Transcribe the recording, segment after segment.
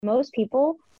Most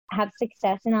people have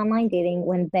success in online dating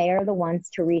when they're the ones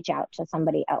to reach out to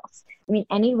somebody else. I mean,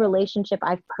 any relationship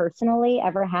I've personally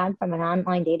ever had from an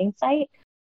online dating site,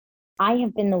 I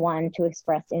have been the one to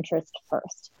express interest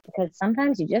first, because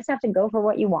sometimes you just have to go for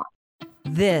what you want.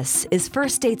 This is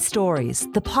First Date Stories,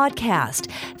 the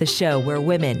podcast, the show where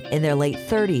women in their late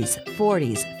 30s,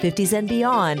 40s, 50s, and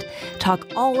beyond talk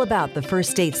all about the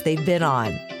first dates they've been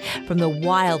on. From the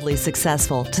wildly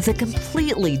successful to the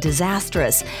completely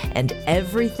disastrous and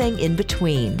everything in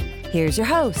between. Here's your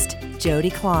host, Jody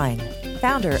Klein,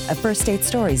 founder of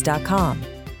FirstDateStories.com.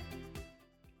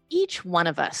 Each one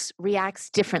of us reacts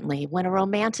differently when a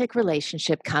romantic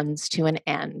relationship comes to an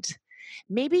end.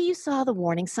 Maybe you saw the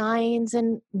warning signs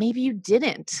and maybe you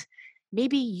didn't.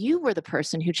 Maybe you were the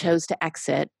person who chose to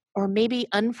exit, or maybe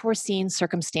unforeseen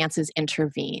circumstances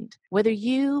intervened. Whether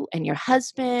you and your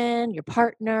husband, your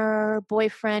partner,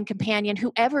 boyfriend, companion,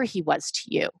 whoever he was to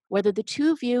you, whether the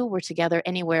two of you were together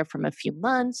anywhere from a few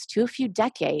months to a few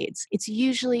decades, it's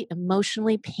usually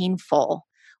emotionally painful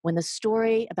when the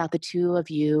story about the two of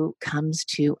you comes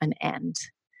to an end.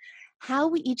 How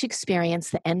we each experience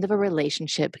the end of a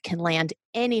relationship can land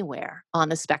anywhere on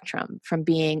the spectrum, from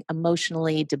being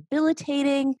emotionally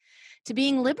debilitating to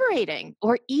being liberating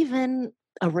or even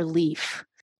a relief.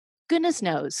 Goodness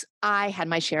knows, I had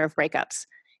my share of breakups.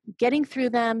 Getting through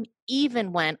them,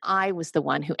 even when I was the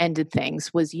one who ended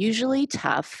things, was usually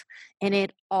tough, and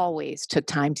it always took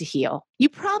time to heal. You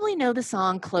probably know the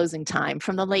song Closing Time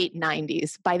from the late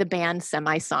 90s by the band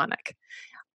Semisonic.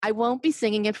 I won't be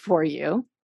singing it for you.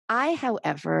 I,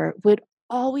 however, would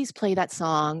always play that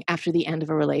song after the end of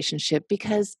a relationship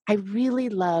because I really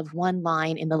love one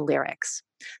line in the lyrics.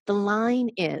 The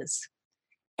line is,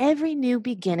 "Every new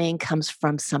beginning comes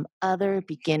from some other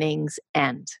beginning's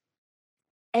end."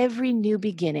 Every new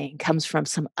beginning comes from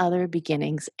some other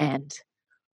beginning's end.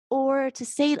 Or to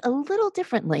say it a little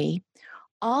differently,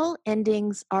 all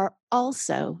endings are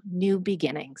also new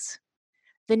beginnings.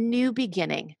 The new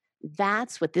beginning,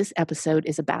 that's what this episode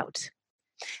is about.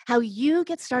 How you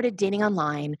get started dating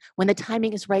online when the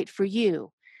timing is right for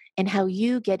you, and how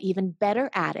you get even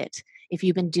better at it if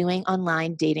you've been doing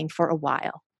online dating for a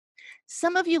while.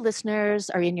 Some of you listeners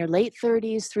are in your late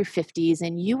 30s through 50s,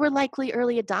 and you were likely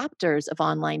early adopters of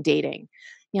online dating.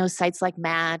 You know, sites like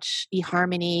Match,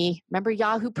 eHarmony, remember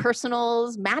Yahoo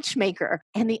Personals, Matchmaker,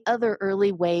 and the other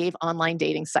early wave online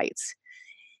dating sites.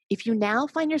 If you now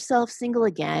find yourself single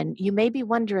again, you may be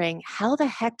wondering how the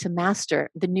heck to master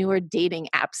the newer dating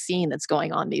app scene that's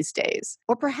going on these days.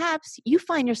 Or perhaps you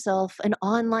find yourself an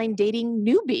online dating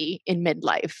newbie in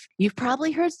midlife. You've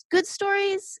probably heard good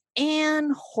stories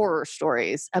and horror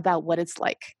stories about what it's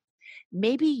like.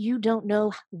 Maybe you don't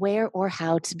know where or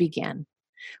how to begin.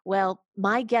 Well,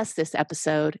 my guest this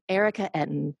episode, Erica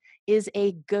Ettin, is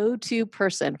a go-to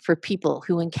person for people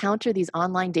who encounter these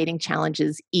online dating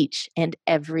challenges each and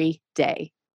every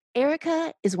day.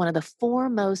 Erica is one of the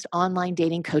foremost online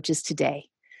dating coaches today.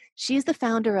 She is the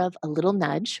founder of A Little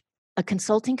Nudge, a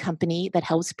consulting company that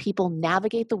helps people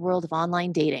navigate the world of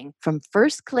online dating from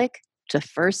first click to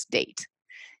first date.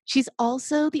 She's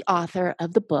also the author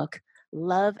of the book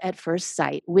Love at First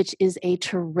Sight, which is a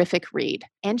terrific read.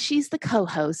 And she's the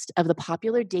co-host of the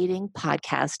popular dating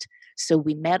podcast, So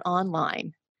We Met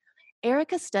Online.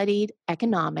 Erica studied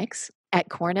economics at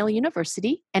Cornell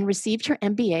University and received her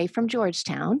MBA from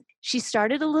Georgetown. She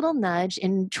started A Little Nudge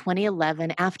in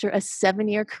 2011 after a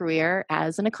 7-year career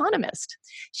as an economist.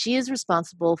 She is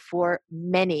responsible for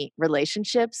many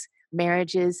relationships,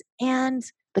 marriages, and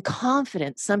the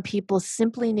confidence some people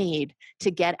simply need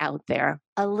to get out there.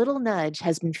 A Little Nudge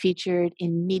has been featured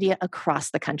in media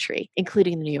across the country,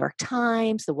 including the New York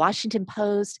Times, the Washington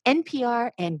Post,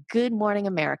 NPR, and Good Morning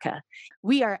America.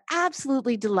 We are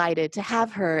absolutely delighted to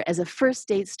have her as a First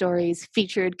Date Stories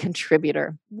featured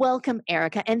contributor. Welcome,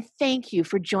 Erica, and thank you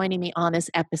for joining me on this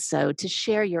episode to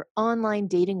share your online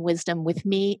dating wisdom with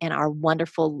me and our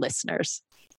wonderful listeners.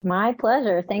 My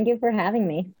pleasure. Thank you for having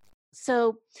me.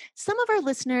 So some of our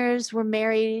listeners were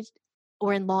married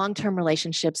or in long-term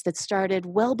relationships that started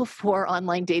well before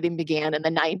online dating began in the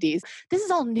 90s. This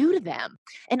is all new to them.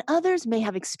 And others may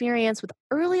have experience with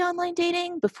early online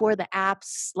dating before the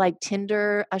apps like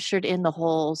Tinder ushered in the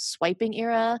whole swiping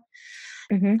era.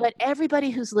 But everybody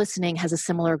who's listening has a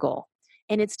similar goal,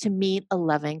 and it's to meet a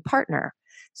loving partner.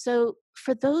 So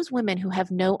for those women who have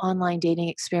no online dating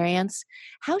experience,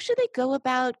 how should they go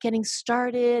about getting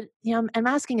started? You know, I'm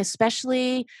asking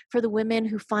especially for the women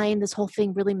who find this whole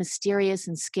thing really mysterious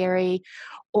and scary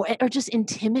or just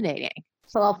intimidating.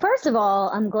 Well, first of all,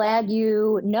 I'm glad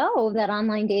you know that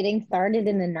online dating started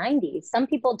in the 90s. Some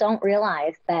people don't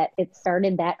realize that it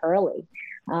started that early.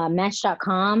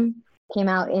 Match.com came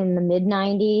out in the mid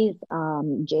 90s.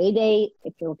 JDate,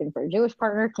 if you're looking for a Jewish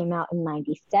partner, came out in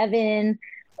 97.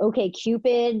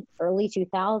 OkCupid, early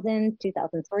 2000s,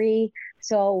 2003.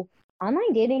 So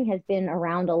online dating has been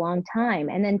around a long time.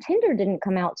 And then Tinder didn't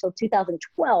come out till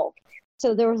 2012.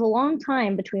 So there was a long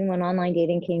time between when online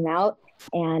dating came out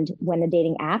and when the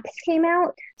dating apps came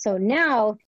out. So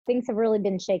now things have really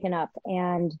been shaken up.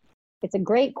 And it's a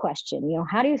great question.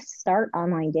 How do you start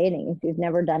online dating if you've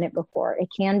never done it before? It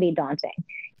can be daunting.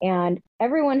 And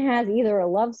everyone has either a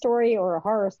love story or a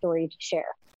horror story to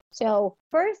share. So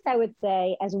first, I would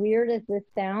say, as weird as this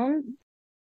sounds,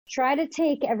 try to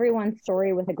take everyone's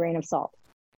story with a grain of salt,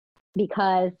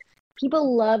 because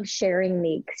people love sharing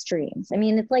the extremes. I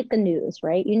mean, it's like the news,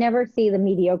 right? You never see the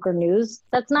mediocre news.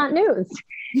 That's not news.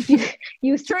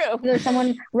 You True. There's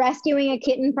someone rescuing a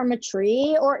kitten from a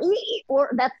tree, or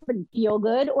that's the feel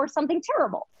good, or something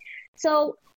terrible.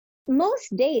 So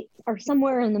most dates are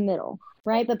somewhere in the middle,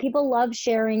 right? But people love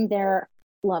sharing their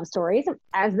love stories,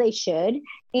 as they should,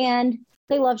 and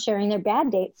they love sharing their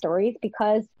bad date stories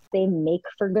because they make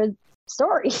for good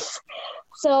stories.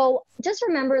 So just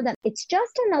remember that it's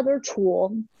just another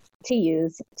tool to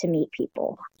use to meet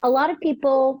people. A lot of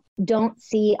people don't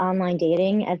see online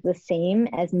dating as the same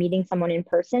as meeting someone in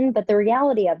person, but the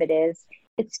reality of it is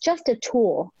it's just a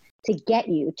tool to get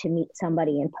you to meet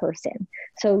somebody in person.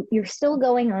 So you're still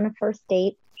going on a first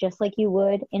date just like you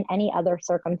would in any other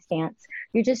circumstance.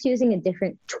 You're just using a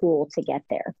different tool to get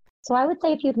there. So I would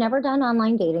say if you've never done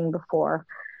online dating before,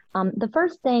 the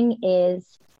first thing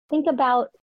is think about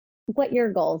what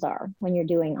your goals are when you're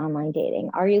doing online dating.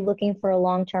 Are you looking for a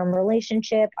long-term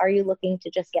relationship? Are you looking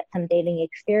to just get some dating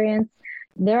experience?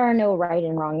 There are no right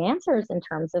and wrong answers in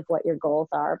terms of what your goals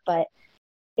are, but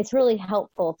it's really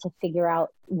helpful to figure out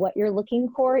what you're looking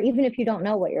for, even if you don't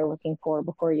know what you're looking for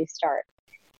before you start.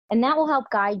 And that will help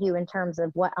guide you in terms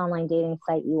of what online dating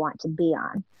site you want to be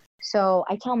on. So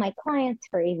I tell my clients,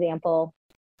 for example,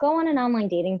 go on an online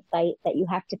dating site that you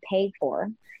have to pay for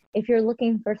if you're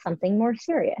looking for something more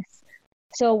serious.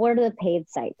 So what are the paid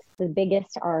sites? The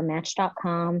biggest are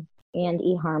Match.com and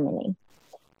eHarmony.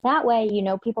 That way,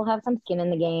 people have some skin in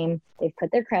the game. They've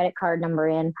put their credit card number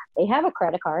in. They have a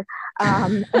credit card.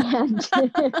 And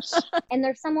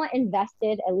they're somewhat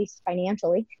invested, at least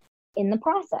financially, in the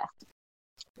process.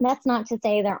 That's not to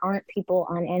say there aren't people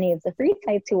on any of the free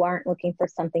sites who aren't looking for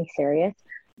something serious,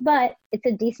 but it's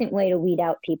a decent way to weed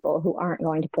out people who aren't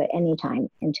going to put any time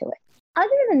into it. Other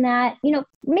than that,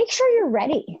 make sure you're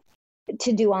ready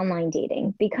to do online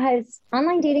dating, because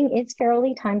online dating is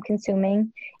fairly time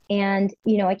consuming. And,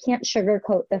 I can't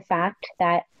sugarcoat the fact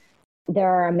that there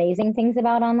are amazing things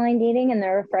about online dating and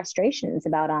there are frustrations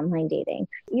about online dating.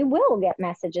 You will get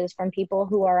messages from people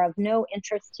who are of no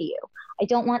interest to you. I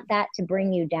don't want that to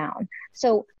bring you down.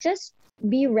 So just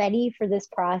be ready for this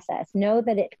process. Know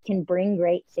that it can bring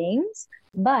great things,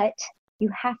 but you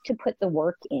have to put the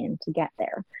work in to get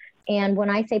there. And when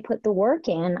I say put the work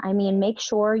in, I mean, make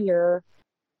sure you're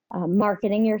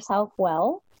marketing yourself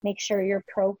well. Make sure your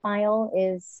profile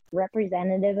is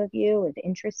representative of you, is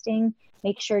interesting.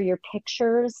 Make sure your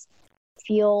pictures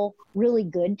feel really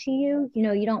good to you.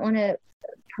 You don't want to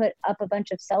put up a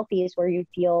bunch of selfies where you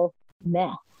feel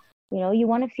meh. You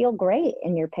want to feel great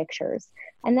in your pictures.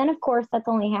 And then, of course, that's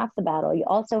only half the battle. You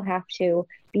also have to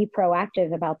be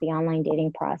proactive about the online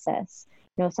dating process.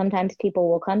 Sometimes people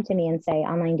will come to me and say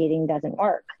online dating doesn't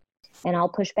work. And I'll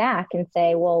push back and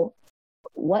say, well,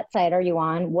 what site are you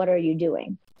on? What are you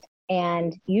doing?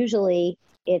 And usually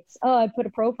it's, I put a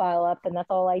profile up and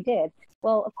that's all I did.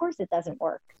 Well, of course it doesn't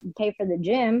work. You pay for the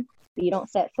gym, but you don't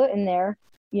set foot in there.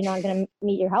 You're not going to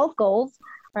meet your health goals,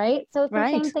 right? So it's the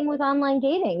same thing with online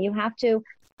dating. You have to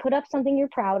put up something you're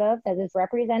proud of that is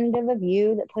representative of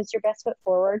you, that puts your best foot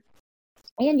forward.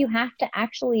 And you have to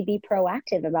actually be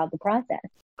proactive about the process.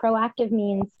 Proactive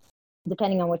means,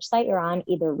 depending on which site you're on,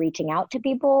 either reaching out to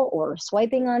people or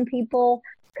swiping on people,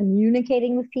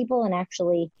 communicating with people, and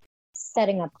actually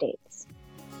setting up dates.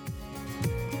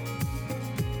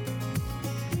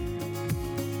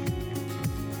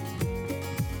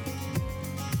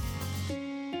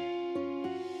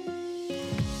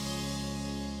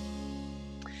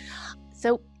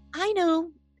 So I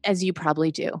know, as you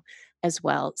probably do as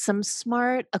well, some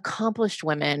smart, accomplished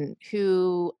women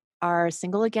who are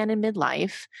single again in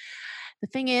midlife. The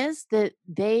thing is that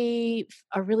they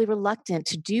are really reluctant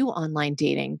to do online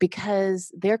dating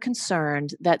because they're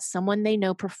concerned that someone they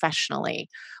know professionally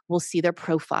will see their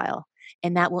profile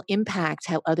and that will impact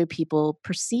how other people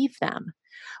perceive them.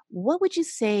 What would you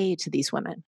say to these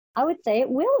women? I would say it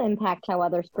will impact how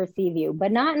others perceive you,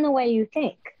 but not in the way you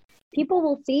think. people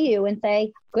will see you and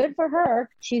say, good for her,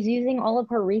 she's using all of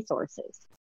her resources.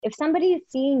 If somebody is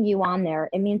seeing you on there,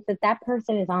 it means that that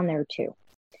person is on there too.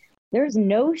 There's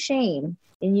no shame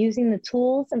in using the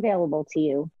tools available to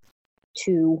you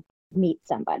to meet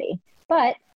somebody.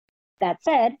 But that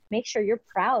said, make sure you're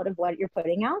proud of what you're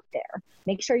putting out there.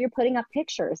 Make sure you're putting up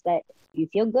pictures that you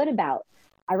feel good about.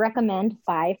 I recommend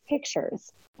 5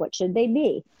 pictures. What should they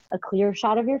be? A clear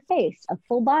shot of your face, a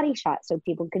full body shot so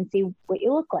people can see what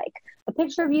you look like, a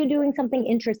picture of you doing something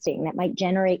interesting that might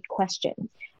generate questions,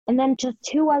 and then just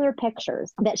 2 other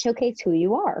pictures that showcase who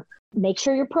you are. Make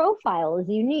sure your profile is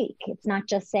unique. It's not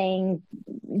just saying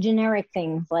generic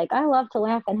things like, I love to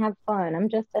laugh and have fun. I'm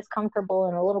just as comfortable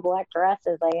in a little black dress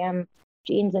as I am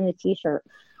jeans and a t-shirt.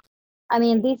 I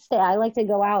mean, I like to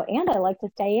go out and I like to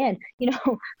stay in.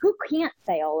 Who can't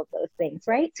say all of those things,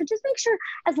 right? So just make sure,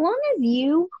 as long as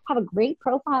you have a great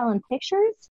profile and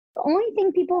pictures, the only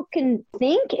thing people can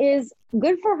think is,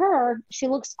 good for her, she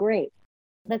looks great.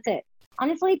 That's it.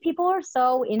 Honestly, people are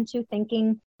so into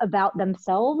thinking about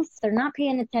themselves, they're not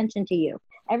paying attention to you.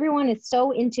 Everyone is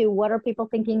so into, what are people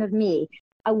thinking of me?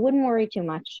 I wouldn't worry too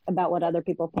much about what other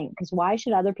people think, because why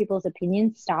should other people's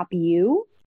opinions stop you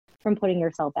from putting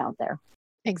yourself out there?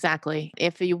 Exactly.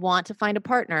 If you want to find a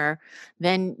partner,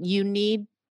 then you need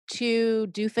to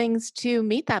do things to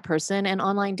meet that person. And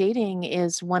online dating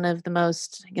is one of the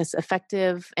most, I guess,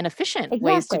 effective and efficient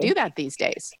ways to do that these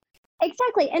days.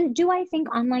 Exactly. And do I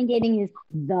think online dating is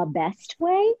the best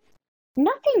way?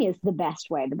 Nothing is the best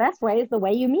way. The best way is the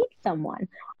way you meet someone.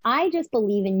 I just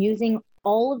believe in using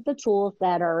all of the tools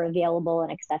that are available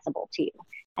and accessible to you.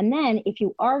 And then if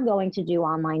you are going to do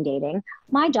online dating,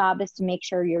 my job is to make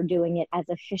sure you're doing it as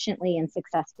efficiently and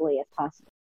successfully as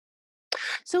possible.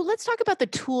 So let's talk about the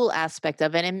tool aspect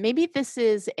of it. And maybe this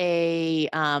is a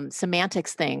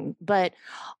semantics thing, but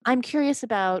I'm curious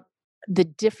about the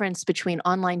difference between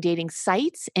online dating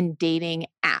sites and dating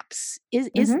apps. Is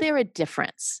there a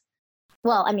difference?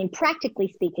 Well, I mean,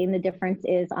 practically speaking, the difference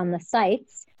is on the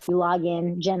sites, you log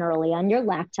in generally on your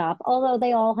laptop, although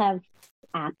they all have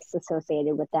apps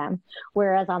associated with them.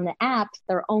 Whereas on the apps,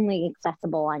 they're only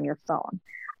accessible on your phone.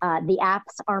 The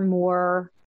apps are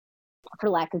more, for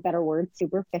lack of better words,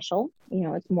 superficial.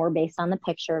 It's more based on the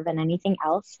picture than anything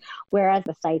else. Whereas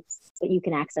the sites that you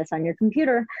can access on your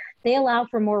computer, they allow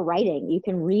for more writing. You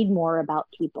can read more about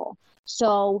people.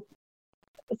 So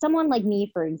someone like me,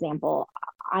 for example,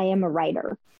 I am a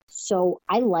writer. So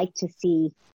I like to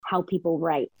see how people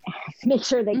write, make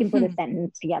sure they can put a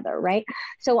sentence together, right?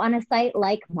 So on a site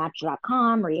like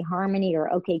Match.com or eHarmony or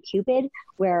OkCupid,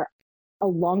 where a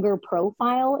longer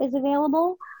profile is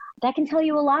available, that can tell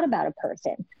you a lot about a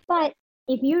person. But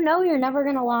if you know you're never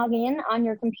going to log in on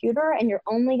your computer and you're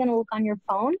only going to look on your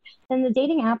phone, then the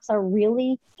dating apps are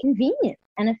really convenient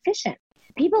and efficient.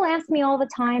 People ask me all the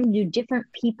time, do different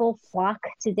people flock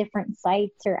to different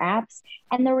sites or apps?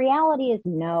 And the reality is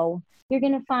no. You're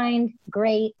going to find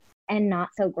great and not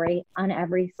so great on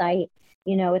every site.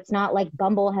 It's not like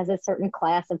Bumble has a certain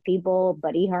class of people,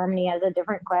 but eHarmony has a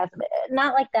different class.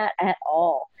 Not like that at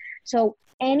all. So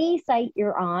any site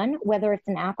you're on, whether it's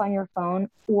an app on your phone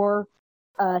or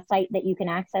a site that you can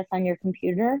access on your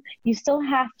computer, you still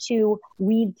have to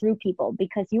weed through people,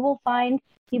 because you will find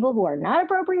people who are not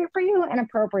appropriate for you and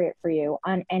appropriate for you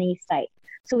on any site.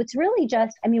 So it's really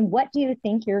just, what do you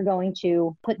think you're going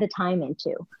to put the time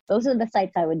into? Those are the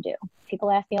sites I would do.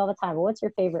 People ask me all the time, well, what's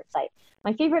your favorite site?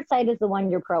 My favorite site is the one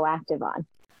you're proactive on.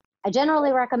 I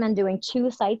generally recommend doing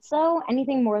 2 sites though.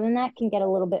 Anything more than that can get a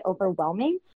little bit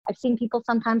overwhelming. I've seen people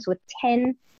sometimes with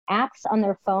 10 apps on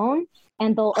their phone,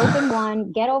 and they'll open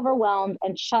one, get overwhelmed,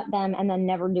 and shut them, and then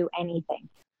never do anything.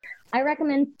 I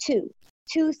recommend 2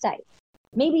 sites,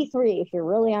 maybe 3 if you're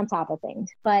really on top of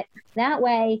things. But that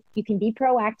way you can be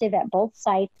proactive at both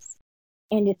sites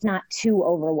and it's not too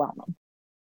overwhelming.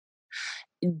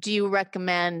 Do you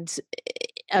recommend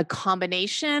a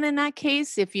combination in that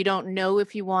case? If you don't know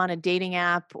if you want a dating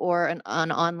app or an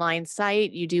online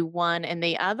site, you do one and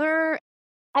the other?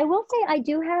 I will say I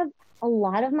do have a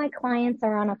lot of my clients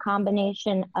are on a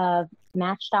combination of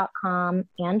Match.com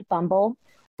and Bumble,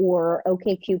 or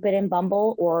OkCupid and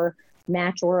Bumble, or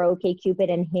Match or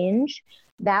OkCupid and Hinge.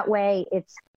 That way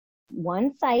it's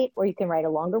one site where you can write a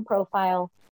longer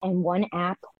profile and one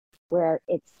app where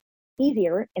it's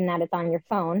easier in that it's on your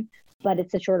phone, but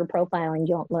it's a shorter profile and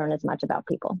you don't learn as much about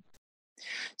people.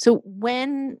 So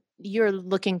when you're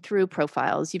looking through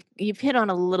profiles, you've hit on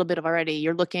a little bit of already.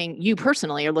 You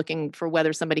personally are looking for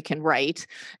whether somebody can write,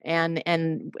 and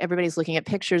everybody's looking at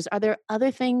pictures. Are there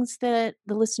other things that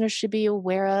the listeners should be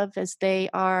aware of as they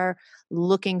are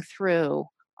looking through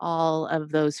all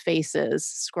of those faces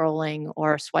scrolling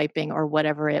or swiping or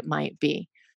whatever it might be?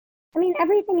 I mean,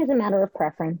 everything is a matter of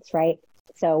preference, right?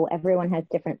 So everyone has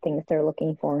different things they're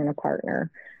looking for in a partner.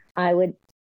 I would,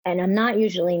 and I'm not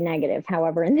usually negative.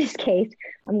 However, in this case,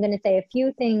 I'm going to say a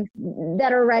few things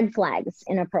that are red flags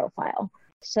in a profile.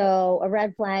 So a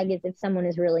red flag is if someone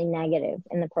is really negative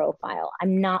in the profile.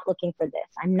 I'm not looking for this.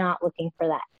 I'm not looking for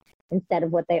that, instead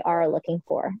of what they are looking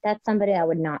for. That's somebody I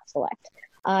would not select.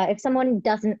 If someone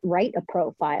doesn't write a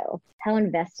profile, how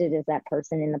invested is that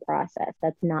person in the process?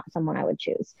 That's not someone I would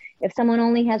choose. If someone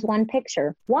only has one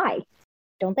picture, why?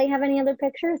 Don't they have any other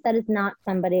pictures? That is not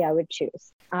somebody I would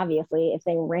choose. Obviously, if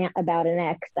they rant about an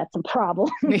ex, that's a problem.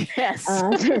 Yes.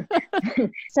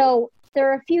 So there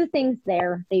are a few things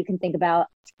there that you can think about.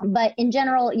 But in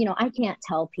general, I can't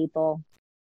tell people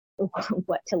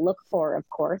what to look for, of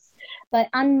course. But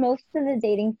on most of the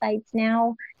dating sites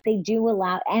now, they do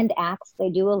allow, and apps, they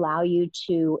do allow you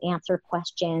to answer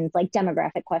questions, like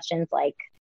demographic questions, like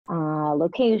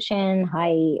location,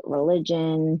 height,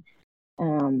 religion,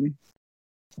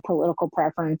 political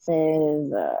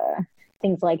preferences,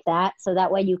 things like that. So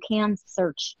that way you can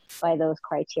search by those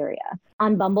criteria.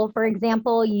 On Bumble, for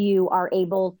example, you are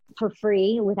able, for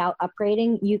free, without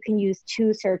upgrading, you can use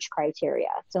 2 search criteria.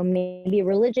 So maybe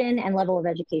religion and level of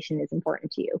education is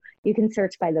important to you. You can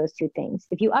search by those 2 things.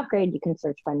 If you upgrade, you can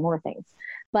search by more things.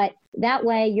 But that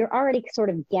way you're already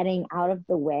sort of getting out of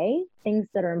the way things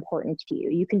that are important to you.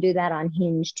 You can do that on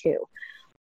Hinge too.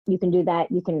 You can do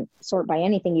that. You can sort by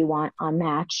anything you want on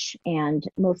Match and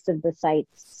most of the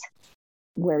sites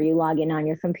where you log in on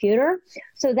your computer.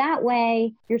 So that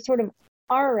way you're sort of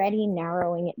already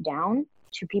narrowing it down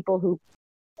to people who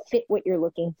fit what you're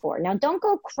looking for. Now, don't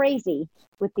go crazy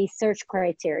with these search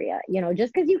criteria.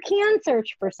 Just because you can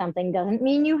search for something doesn't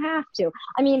mean you have to.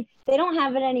 I mean, they don't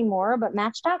have it anymore, but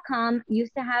Match.com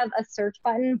used to have a search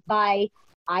button by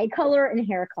eye color and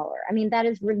hair color. I mean, that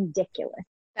is ridiculous.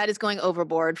 That is going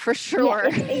overboard for sure.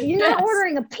 Yeah, you're not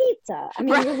ordering a pizza. I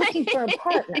mean, You're looking for a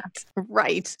partner.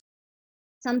 Right.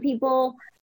 Some people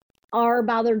are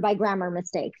bothered by grammar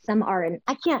mistakes. Some aren't.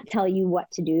 I can't tell you what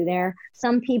to do there.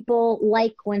 Some people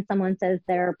like when someone says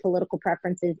their political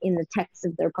preferences in the text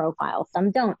of their profile. Some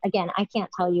don't. Again, I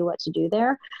can't tell you what to do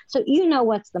there. So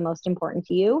what's the most important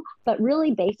to you. But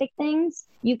really basic things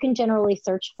you can generally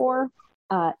search for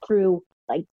through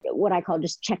like what I call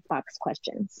just checkbox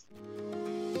questions.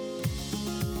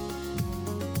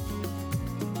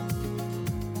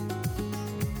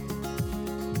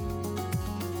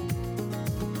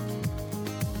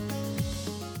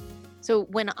 So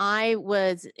when I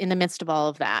was in the midst of all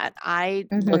of that, I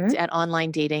looked at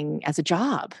online dating as a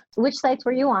job. Which sites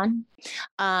were you on?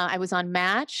 I was on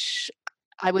Match.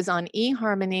 I was on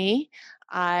eHarmony.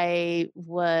 I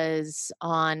was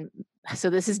on, so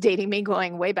this is dating me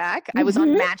going way back. I was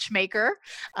on Matchmaker.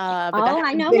 But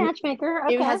I know Matchmaker.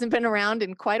 Okay. It hasn't been around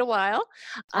in quite a while.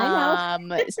 I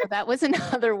know. So that was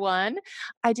another one.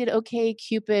 I did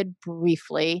OkCupid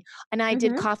briefly, and I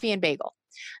did Coffee and Bagel.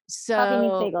 So Coffee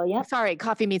Meets Bagel, yeah. Sorry,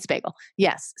 Coffee Meets Bagel.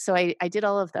 Yes. So I did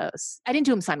all of those. I didn't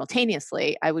do them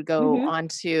simultaneously. I would go on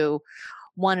to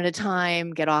one at a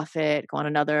time, get off it, go on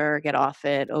another, get off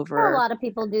it over. Well, a lot of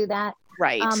people do that.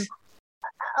 Right.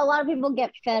 A lot of people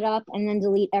get fed up and then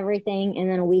delete everything. And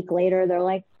then a week later, they're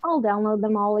like, I'll download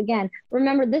them all again.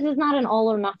 Remember, this is not an all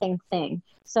or nothing thing.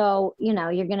 So, you're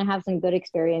going to have some good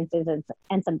experiences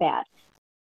and some bad.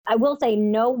 I will say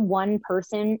no one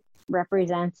person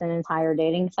represents an entire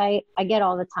dating site. I get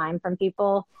all the time from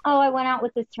people, I went out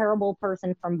with this terrible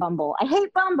person from Bumble. I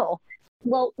hate Bumble.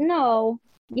 Well, no,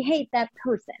 you hate that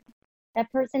person.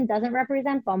 That person doesn't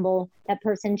represent Bumble. That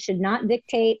person should not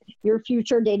dictate your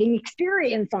future dating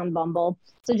experience on Bumble.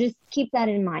 So just keep that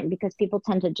in mind because people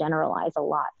tend to generalize a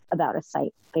lot about a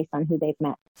site based on who they've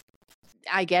met.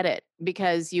 I get it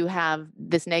because you have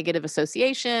this negative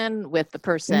association with the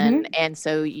person. And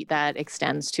so that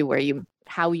extends to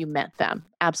how you met them.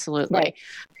 Absolutely. Right.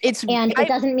 It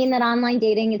doesn't mean that online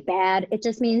dating is bad. It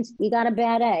just means you got a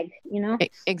bad egg,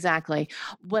 Exactly.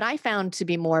 What I found to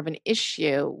be more of an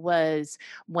issue was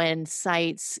when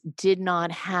sites did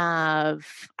not have,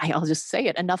 I'll just say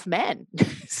it, enough men.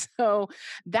 So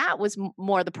that was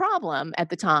more the problem at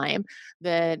the time,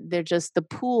 that the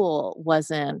pool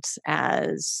wasn't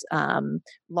as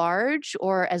large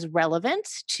or as relevant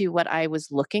to what I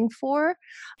was looking for.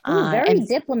 Very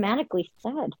diplomatically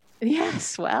said.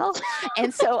 Yes, well,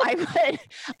 and so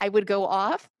I would go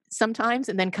off sometimes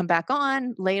and then come back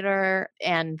on later,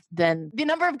 and then the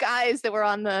number of guys that were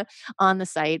on the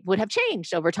site would have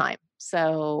changed over time.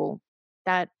 So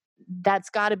that's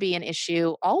got to be an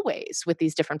issue always with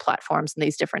these different platforms and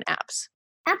these different apps.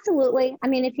 Absolutely. I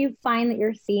mean, if you find that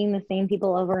you're seeing the same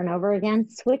people over and over again,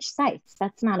 switch sites.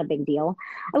 That's not a big deal.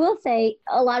 I will say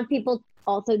a lot of people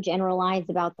also generalize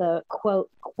about the quote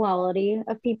quality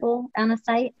of people on a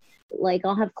site. Like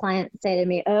I'll have clients say to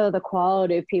me, "Oh, the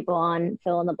quality of people on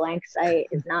fill in the blank site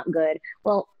is not good."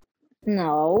 Well,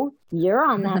 no, you're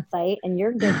on that site and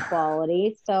you're good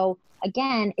quality. So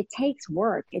again, it takes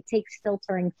work. It takes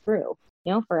filtering through.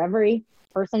 For every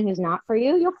person who's not for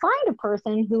you, you'll find a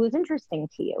person who is interesting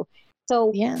to you.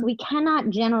 So Yeah. we cannot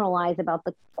generalize about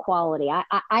the quality.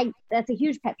 I that's a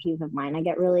huge pet peeve of mine. I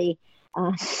get really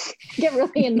uh, get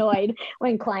really annoyed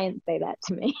when clients say that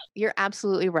to me. You're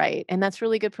absolutely right. And that's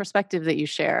really good perspective that you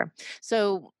share.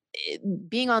 So,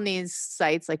 being on these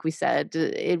sites, like we said,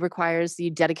 it requires you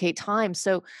dedicate time.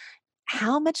 So,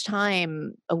 how much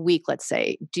time a week, let's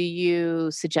say, do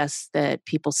you suggest that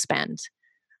people spend?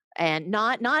 And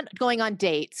not going on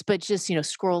dates, but just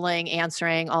scrolling,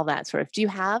 answering, all that sort of. Do you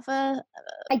have a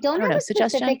I I don't don't have know a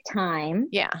suggestion? specific time.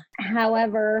 Yeah.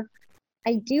 However,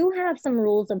 I do have some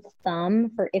rules of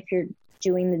thumb for if you're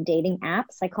doing the dating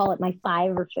apps. I call it my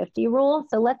 5 or 50 rule.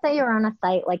 So let's say you're on a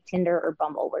site like Tinder or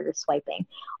Bumble where you're swiping,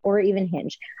 or even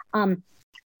Hinge.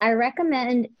 I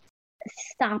recommend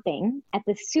stopping at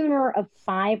the sooner of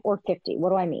 5 or 50. What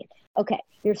do I mean? Okay,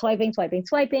 you're swiping, swiping,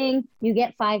 swiping. You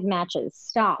get 5 matches.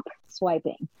 Stop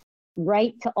swiping.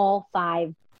 Write to all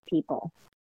 5 people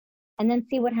and then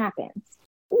see what happens.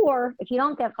 Or if you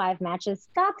don't get 5 matches,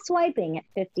 stop swiping at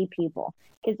 50 people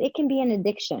because it can be an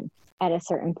addiction at a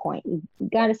certain point. You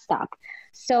got to stop.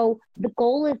 So the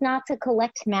goal is not to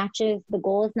collect matches. The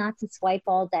goal is not to swipe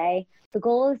all day. The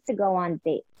goal is to go on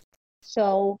dates.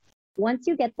 So once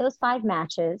you get those 5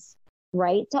 matches,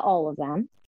 write to all of them.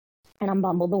 And on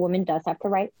Bumble, the woman does have to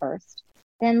write first.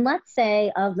 Then let's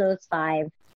say of those 5,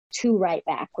 2 write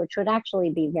back, which would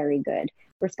actually be very good.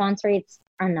 Response rates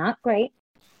are not great.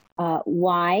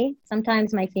 Why?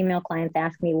 Sometimes my female clients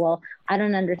ask me, well, I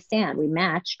don't understand. We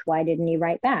matched. Why didn't he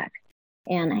write back?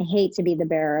 And I hate to be the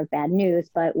bearer of bad news,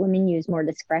 but women use more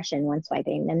discretion when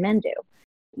swiping than men do.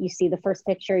 You see the first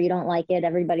picture, you don't like it,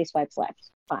 everybody swipes left.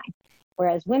 Fine.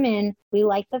 Whereas women, we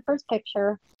like the first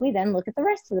picture. We then look at the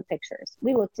rest of the pictures.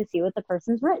 We look to see what the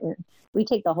person's written. We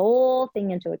take the whole thing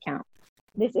into account.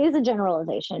 This is a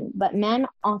generalization, but men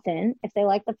often, if they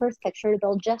like the first picture,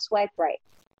 they'll just swipe right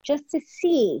just to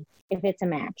see if it's a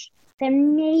match.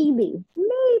 Then maybe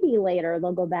later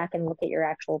they'll go back and look at your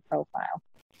actual profile.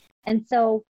 And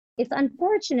so it's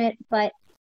unfortunate, but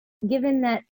given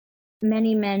that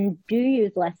many men do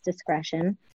use less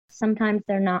discretion, sometimes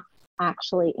they're not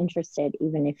actually interested,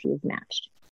 even if you've matched.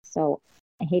 So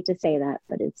I hate to say that,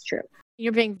 but it's true.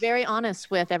 You're being very honest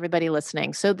with everybody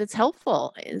listening. So that's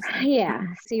helpful. Yeah.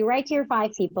 So you write to your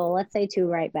 5 people, let's say 2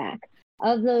 write back.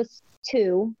 Of those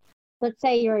 2, let's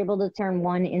say you're able to turn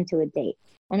 1 into a date.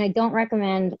 And I don't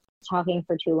recommend talking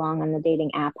for too long on the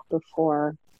dating app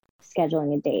before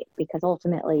scheduling a date because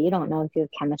ultimately you don't know if you have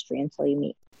chemistry until you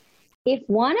meet. If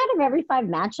 1 out of every 5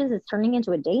 matches is turning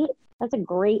into a date, that's a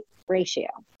great ratio.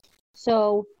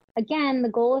 So again, the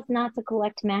goal is not to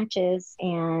collect matches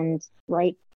and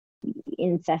write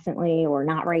incessantly or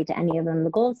not write to any of them. The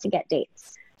goal is to get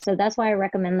dates. So that's why I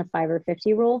recommend the 5 or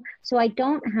 50 rule. So I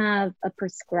don't have a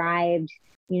prescribed,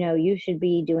 you should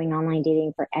be doing online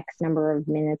dating for X number of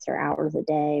minutes or hours a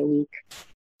day, a week.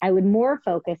 I would more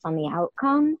focus on the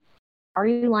outcome. Are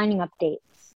you lining up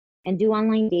dates? And do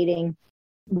online dating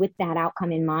with that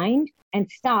outcome in mind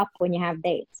and stop when you have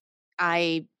dates.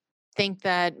 I think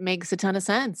that makes a ton of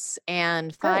sense.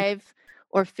 And Good. 5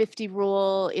 or 50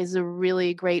 rule is a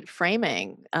really great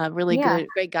framing, a really Yeah.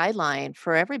 great guideline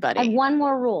for I have everybody. one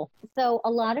more rule. So a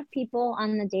lot of people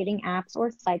on the dating apps or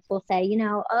sites will say,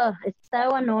 oh, it's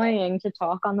so annoying to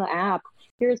talk on the app.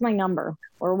 Here's my number.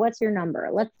 Or what's your number?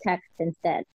 Let's text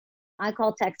instead. I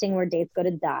call texting where dates go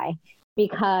to die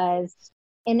because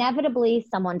inevitably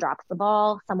someone drops the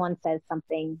ball, someone says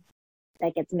something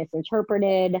that gets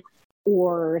misinterpreted,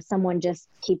 or someone just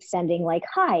keeps sending like,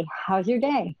 hi, how's your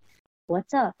day?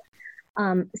 What's up?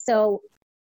 So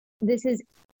this is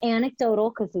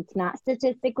anecdotal because it's not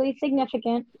statistically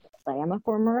significant. I am a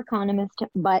former economist,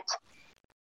 but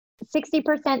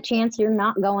 60% chance you're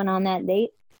not going on that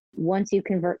date once you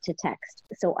convert to text.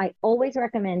 So I always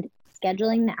recommend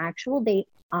scheduling the actual date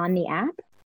on the app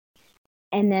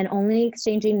and then only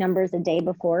exchanging numbers a day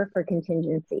before for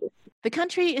contingencies. The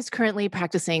country is currently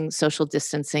practicing social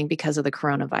distancing because of the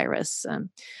coronavirus.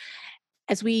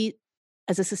 As we,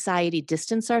 as a society,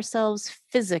 distance ourselves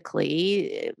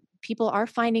physically, people are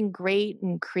finding great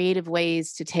and creative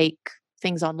ways to take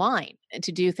things online and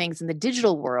to do things in the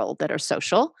digital world that are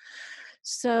social.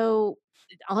 So,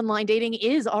 online dating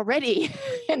is already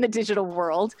in the digital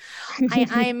world.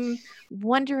 I'm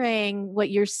wondering what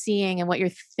you're seeing and what you're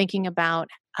thinking about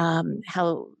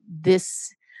how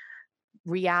this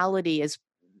reality is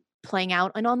playing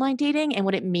out in online dating and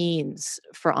what it means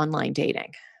for online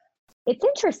dating. It's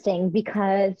interesting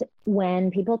because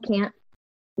when people can't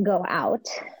go out,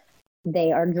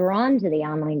 they are drawn to the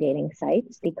online dating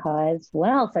sites because what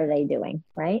else are they doing,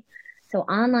 right? So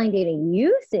online dating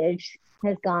usage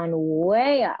has gone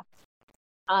way up.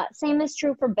 Same is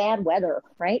true for bad weather,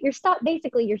 right? You're stuck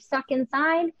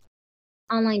inside,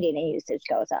 online dating usage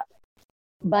goes up.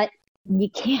 But you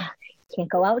can't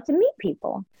go out to meet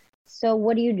people. So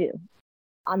what do?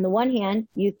 On the one hand,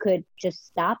 you could just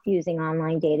stop using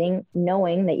online dating,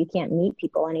 knowing that you can't meet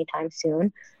people anytime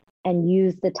soon, and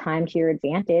use the time to your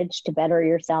advantage to better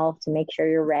yourself, to make sure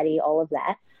you're ready, all of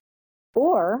that.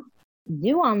 Or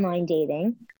do online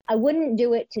dating. I wouldn't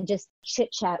do it to just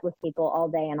chit chat with people all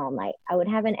day and all night. I would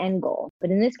have an end goal. But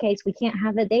in this case, we can't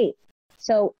have a date.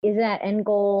 So is that end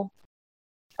goal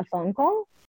a phone call?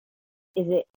 Is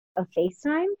it a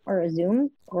FaceTime or a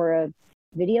Zoom or a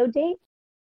video date?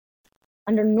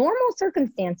 Under normal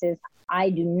circumstances, I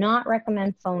do not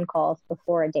recommend phone calls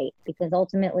before a date because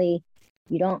ultimately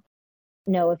you don't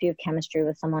know if you have chemistry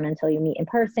with someone until you meet in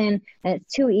person. And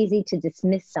it's too easy to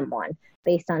dismiss someone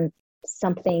based on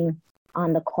something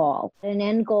on the call. An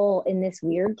end goal in this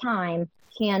weird time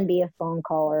can be a phone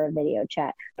call or a video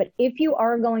chat. But if you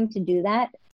are going to do that,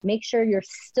 make sure you're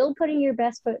still putting your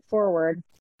best foot forward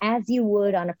as you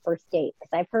would on a first date.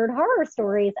 Because I've heard horror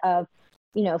stories of,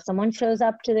 someone shows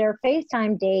up to their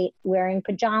FaceTime date wearing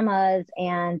pajamas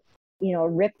and, a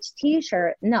ripped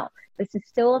t-shirt. No, this is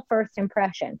still a first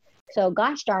impression. So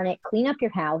gosh darn it, clean up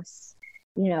your house,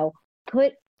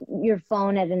 put your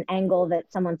phone at an angle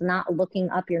that someone's not looking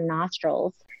up your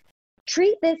nostrils.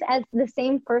 Treat this as the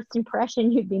same first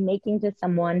impression you'd be making to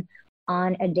someone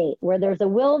on a date. Where there's a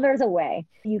will, there's a way.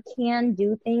 You can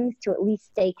do things to at least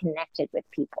stay connected with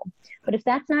people. But if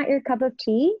that's not your cup of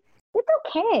tea, it's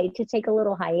okay to take a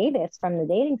little hiatus from the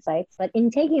dating sites. But in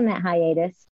taking that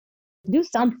hiatus, do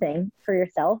something for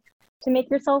yourself to make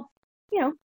yourself,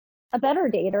 a better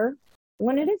dater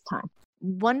when it is time.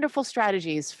 Wonderful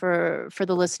strategies for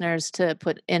the listeners to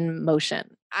put in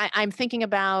motion. I'm thinking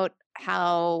about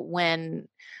how when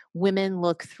women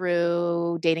look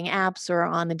through dating apps or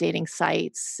on the dating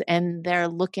sites and they're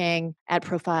looking at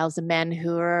profiles of men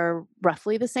who are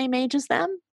roughly the same age as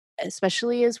them,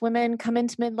 especially as women come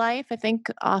into midlife, I think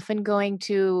often going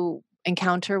to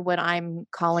encounter what I'm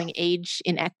calling age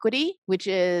inequity, which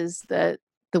is that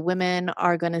the women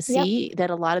are going to see that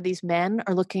a lot of these men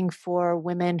are looking for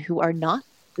women who are not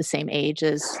the same age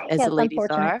as the ladies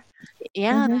are.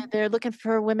 Yeah, they're looking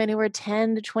for women who are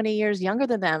 10 to 20 years younger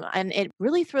than them. And it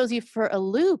really throws you for a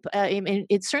loop.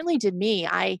 It certainly did me.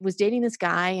 I was dating this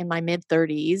guy in my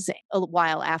mid-30s. A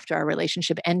while after our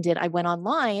relationship ended, I went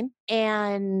online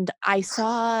and I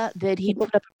saw that he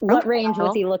put up a What range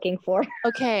was he looking for?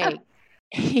 Okay.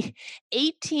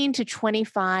 18 to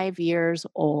 25 years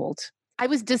old. I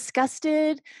was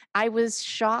disgusted, I was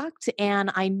shocked,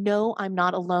 and I know I'm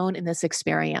not alone in this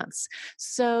experience.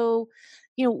 So,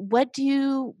 what do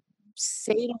you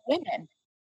say to women?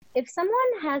 If someone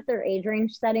has their age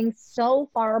range setting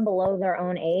so far below their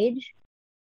own age,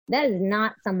 that is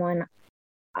not someone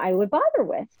I would bother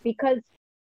with because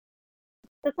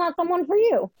that's not someone for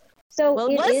you.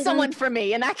 So it was someone for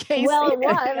me in that case. Well, it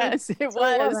was. Yes, it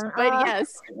was. But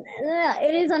yes. Yeah,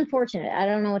 it is unfortunate. I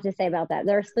don't know what to say about that.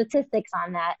 There are statistics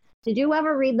on that. Did you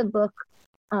ever read the book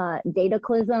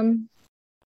Dataclysm?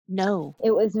 No.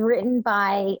 It was written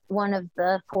by one of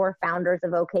the 4 founders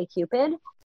of OkCupid.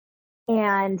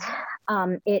 And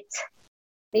it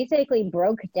basically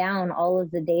broke down all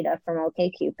of the data from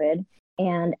OkCupid.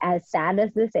 And as sad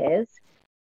as this is,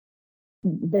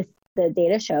 the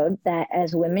data showed that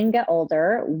as women get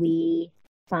older, we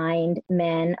find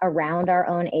men around our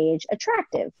own age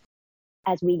attractive.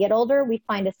 As we get older, we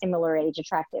find a similar age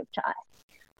attractive to us.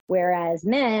 Whereas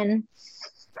men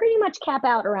pretty much cap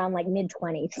out around like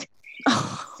mid-20s.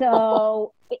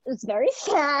 So it was very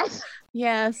sad.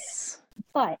 Yes.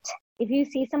 But if you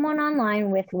see someone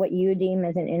online with what you deem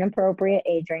as an inappropriate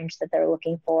age range that they're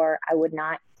looking for, I would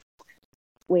not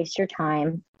waste your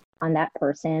time on that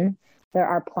person. There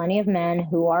are plenty of men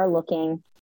who are looking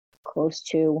close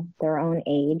to their own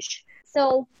age.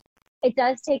 So it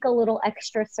does take a little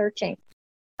extra searching.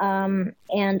 And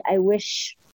I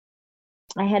wish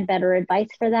I had better advice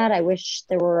for that. I wish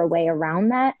there were a way around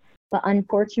that. But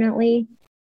unfortunately,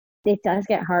 it does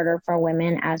get harder for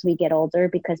women as we get older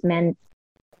because men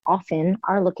often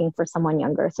are looking for someone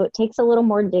younger. So it takes a little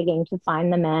more digging to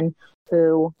find the men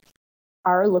who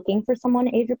are looking for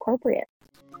someone age appropriate.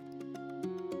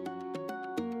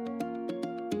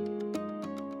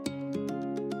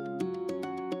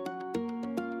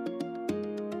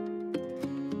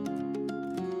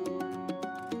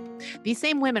 These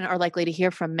same women are likely to hear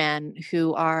from men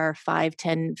who are 5,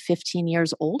 10, 15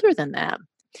 years older than them.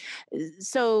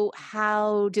 So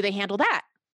how do they handle that?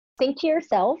 Think to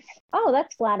yourself, oh,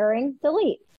 that's flattering,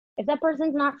 delete. If that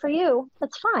person's not for you,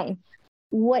 that's fine.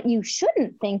 What you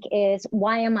shouldn't think is,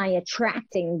 why am I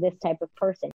attracting this type of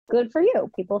person? Good for you.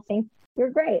 People think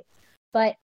you're great.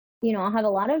 But, I'll have a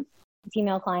lot of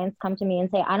female clients come to me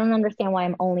and say, I don't understand why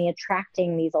I'm only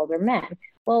attracting these older men.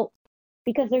 Well,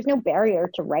 because there's no barrier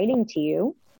to writing to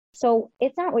you. So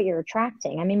it's not what you're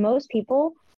attracting. I mean, most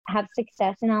people have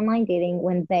success in online dating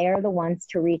when they are the ones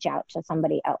to reach out to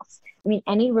somebody else. I mean,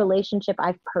 any relationship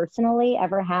I've personally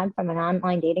ever had from an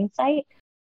online dating site,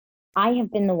 I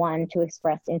have been the one to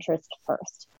express interest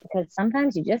first, because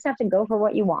sometimes you just have to go for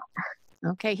what you want.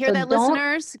 Okay, hear that,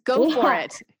 listeners? Go for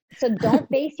it. So don't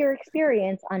base your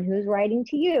experience on who's writing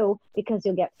to you, because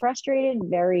you'll get frustrated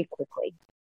very quickly.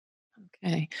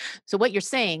 Okay. So what you're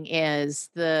saying is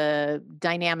the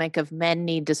dynamic of men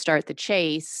need to start the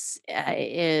chase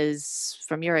is,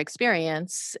 from your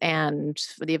experience and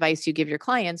for the advice you give your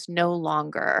clients, no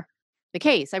longer the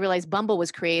case. I realize Bumble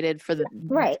was created for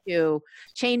to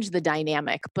change the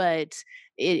dynamic, but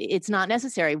it's not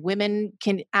necessary. Women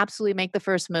can absolutely make the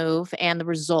first move, and the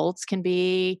results can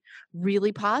be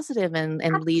really positive and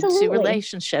lead to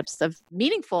relationships of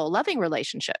meaningful, loving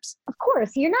relationships. Of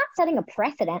course, you're not setting a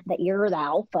precedent that you're the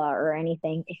alpha or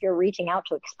anything if you're reaching out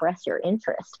to express your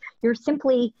interest. You're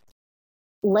simply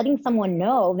letting someone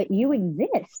know that you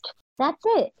exist. That's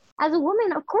it. As a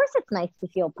woman, of course, it's nice to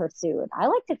feel pursued. I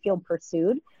like to feel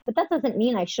pursued, but that doesn't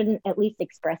mean I shouldn't at least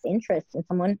express interest in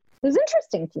someone who's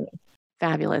interesting to me.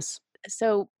 Fabulous.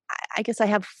 So I guess I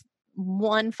have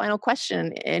one final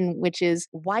question, which is,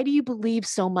 why do you believe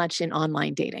so much in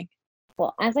online dating?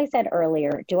 Well, as I said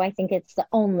earlier, do I think it's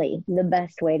the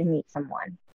best way to meet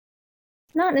someone?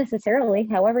 Not necessarily.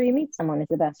 However you meet someone is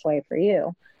the best way for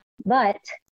you. But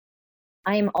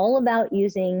I am all about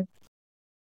using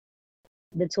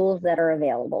the tools that are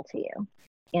available to you.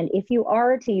 And if you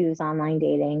are to use online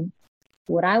dating,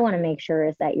 what I want to make sure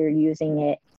is that you're using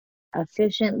it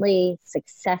efficiently,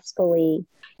 successfully,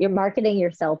 you're marketing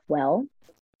yourself well,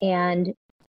 and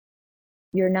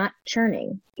you're not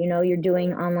churning. You're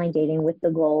doing online dating with the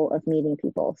goal of meeting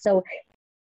people. So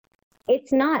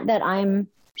it's not that I'm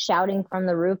shouting from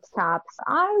the rooftops,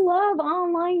 I love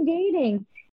online dating.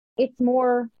 It's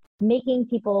more making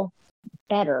people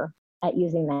better at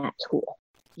using that tool.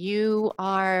 You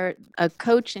are a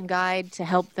coach and guide to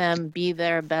help them be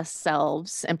their best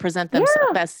selves and present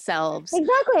themselves best selves.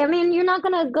 Exactly. I mean, you're not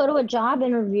going to go to a job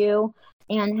interview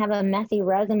and have a messy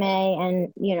resume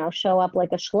and, show up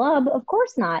like a schlub. Of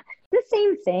course not. The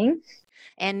same thing.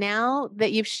 And now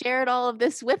that you've shared all of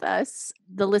this with us,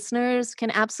 the listeners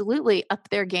can absolutely up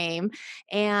their game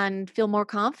and feel more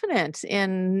confident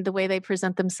in the way they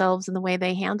present themselves and the way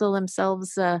they handle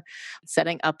themselves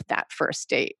setting up that first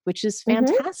date, which is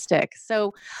fantastic.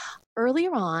 So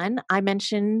earlier on, I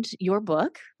mentioned your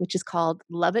book, which is called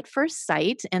Love at First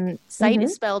Sight, and sight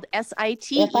is spelled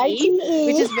SITE,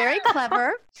 which is very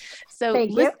clever. So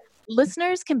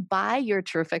listeners can buy your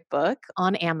terrific book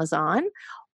on Amazon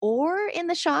or in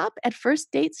the shop at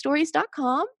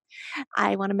firstdatestories.com.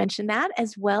 I want to mention that,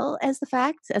 as well as the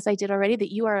fact, as I did already,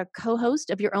 that you are a co-host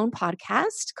of your own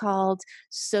podcast called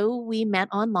So We Met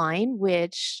Online,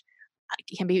 which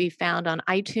can be found on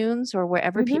iTunes or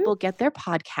wherever people get their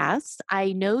podcasts.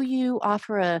 I know you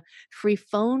offer a free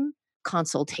phone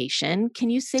consultation.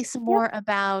 Can you say some more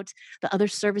about the other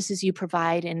services you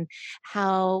provide and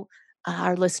how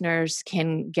our listeners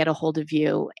can get a hold of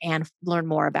you and learn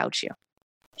more about you?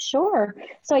 Sure.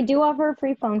 So I do offer a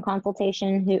free phone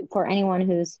consultation for anyone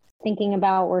who's thinking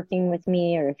about working with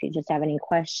me, or if you just have any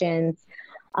questions.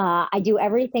 I do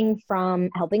everything from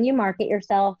helping you market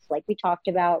yourself, like we talked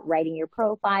about, writing your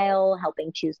profile,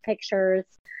 helping choose pictures,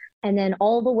 and then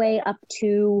all the way up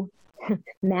to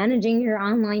managing your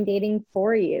online dating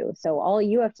for you. So all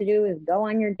you have to do is go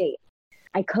on your date.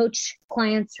 I coach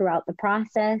clients throughout the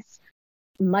process.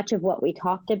 Much of what we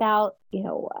talked about,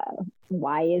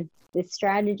 why is this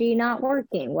strategy not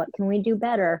working? What can we do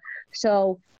better?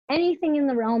 So anything in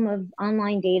the realm of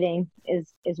online dating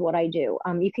is what I do.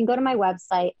 You can go to my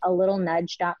website,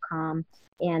 alittle-nudge.com,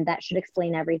 and that should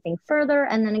explain everything further.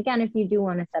 And then again, if you do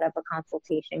want to set up a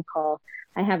consultation call,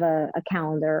 I have a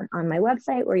calendar on my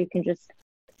website where you can just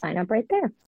sign up right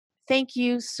there. Thank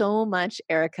you so much,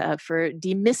 Erica, for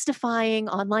demystifying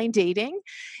online dating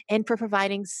and for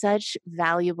providing such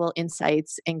valuable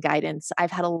insights and guidance.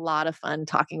 I've had a lot of fun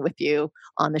talking with you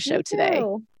on the show today.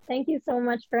 Thank you so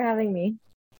much for having me.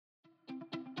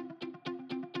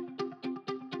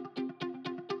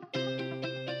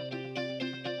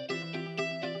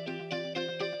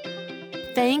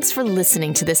 Thanks for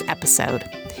listening to this episode.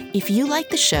 If you like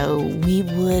the show, we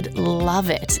would love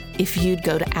it if you'd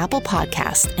go to Apple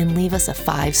Podcasts and leave us a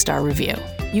 5-star review.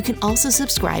 You can also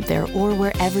subscribe there or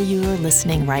wherever you are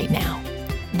listening right now.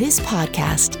 This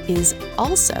podcast is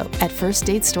also at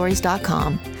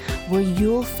firstdatestories.com, where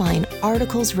you'll find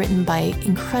articles written by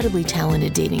incredibly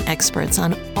talented dating experts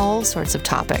on all sorts of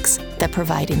topics that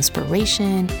provide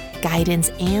inspiration, guidance,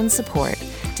 and support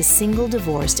to single,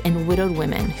 divorced, and widowed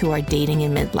women who are dating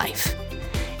in midlife.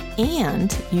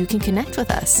 And you can connect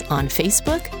with us on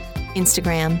Facebook,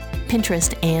 Instagram,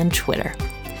 Pinterest, and Twitter.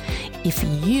 If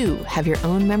you have your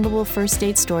own memorable first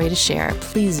date story to share,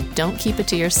 please don't keep it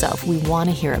to yourself. We want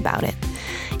to hear about it.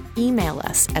 Email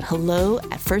us at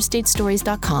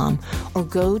hello@firstdatestories.com or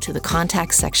go to the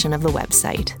contact section of the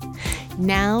website.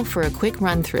 Now for a quick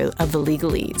run-through of the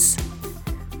legalese.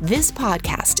 This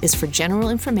podcast is for general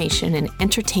information and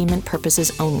entertainment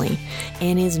purposes only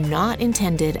and is not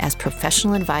intended as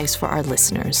professional advice for our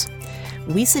listeners.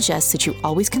 We suggest that you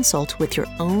always consult with your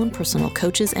own personal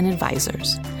coaches and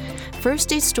advisors. First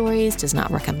Date Stories does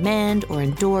not recommend or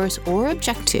endorse or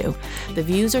object to the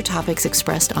views or topics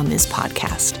expressed on this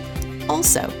podcast.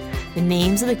 Also, the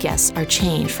names of the guests are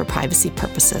changed for privacy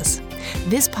purposes.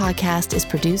 This podcast is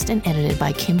produced and edited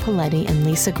by Kim Poletti and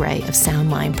Lisa Gray of Sound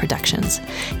Mind Productions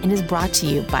and is brought to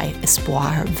you by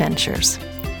Espoir Ventures.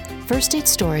 First Date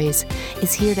Stories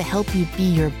is here to help you be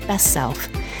your best self,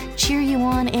 cheer you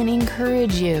on, and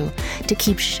encourage you to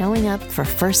keep showing up for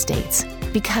first dates,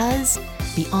 because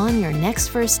beyond your next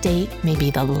first date may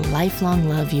be the lifelong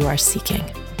love you are seeking.